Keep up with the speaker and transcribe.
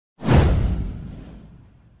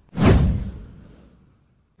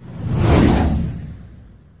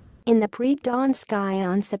In the pre-dawn sky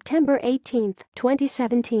on September 18,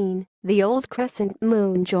 2017, the old crescent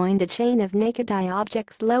moon joined a chain of naked-eye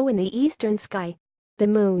objects low in the eastern sky. The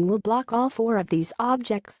moon will block all four of these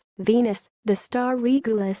objects, Venus, the star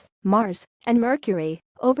Regulus, Mars, and Mercury,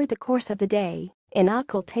 over the course of the day, in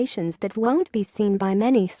occultations that won't be seen by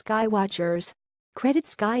many skywatchers. Credit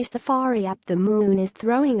Sky Safari app. The moon is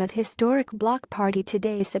throwing a historic block party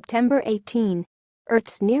today, September 18.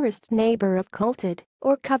 Earth's nearest neighbor occulted,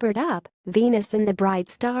 or covered up, Venus and the bright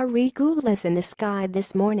star Regulus in the sky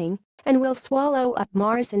this morning, and will swallow up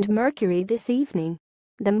Mars and Mercury this evening.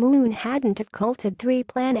 The moon hadn't occulted three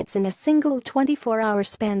planets in a single 24-hour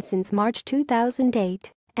span since March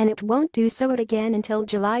 2008, and it won't do so again until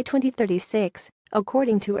July 2036,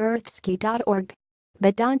 according to earthsky.org.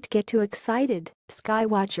 But don't get too excited,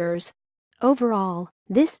 skywatchers. Overall,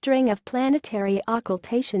 this string of planetary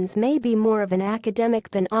occultations may be more of an academic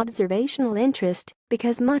than observational interest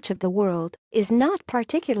because much of the world is not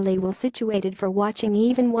particularly well situated for watching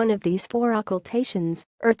even one of these four occultations,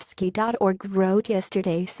 earthsky.org wrote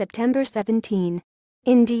yesterday, September 17.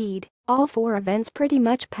 Indeed, all four events pretty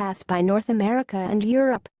much pass by North America and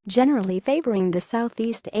Europe, generally favoring the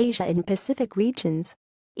Southeast Asia and Pacific regions.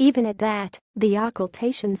 Even at that, the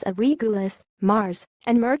occultations of Regulus, Mars,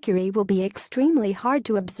 and Mercury will be extremely hard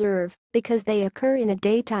to observe because they occur in a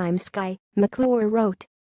daytime sky, McClure wrote.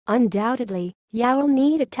 Undoubtedly, you'll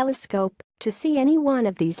need a telescope to see any one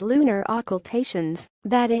of these lunar occultations,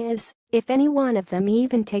 that is, if any one of them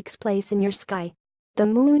even takes place in your sky. The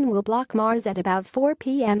moon will block Mars at about 4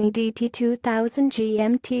 p.m. EDT 2000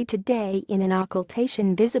 GMT today in an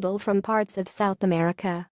occultation visible from parts of South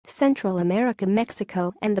America, Central America,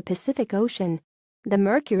 Mexico, and the Pacific Ocean. The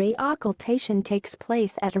Mercury occultation takes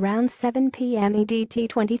place at around 7 p.m. EDT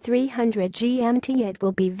 2300 GMT. It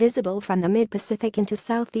will be visible from the mid-Pacific into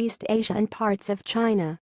Southeast Asia and parts of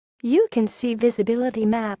China. You can see visibility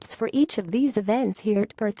maps for each of these events here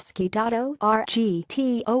at earthsky.org.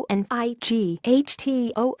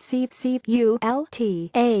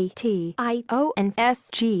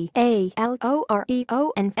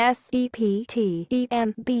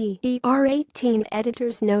 18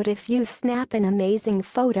 Editor's note: if you snap an amazing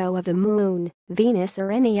photo of the moon, Venus,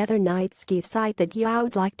 or any other night ski site that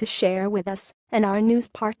you'd like to share with us and our news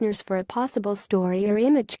partners for a possible story or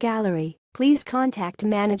image gallery, please contact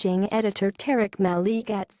Managing Editor Tarek Malik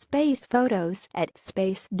at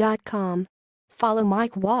spacephotos@space.com. Follow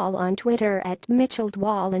Mike Wall on Twitter at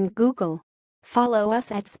MitchellWall and Google. Follow us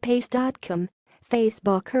at space.com,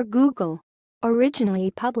 Facebook or Google. Originally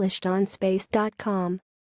published on space.com.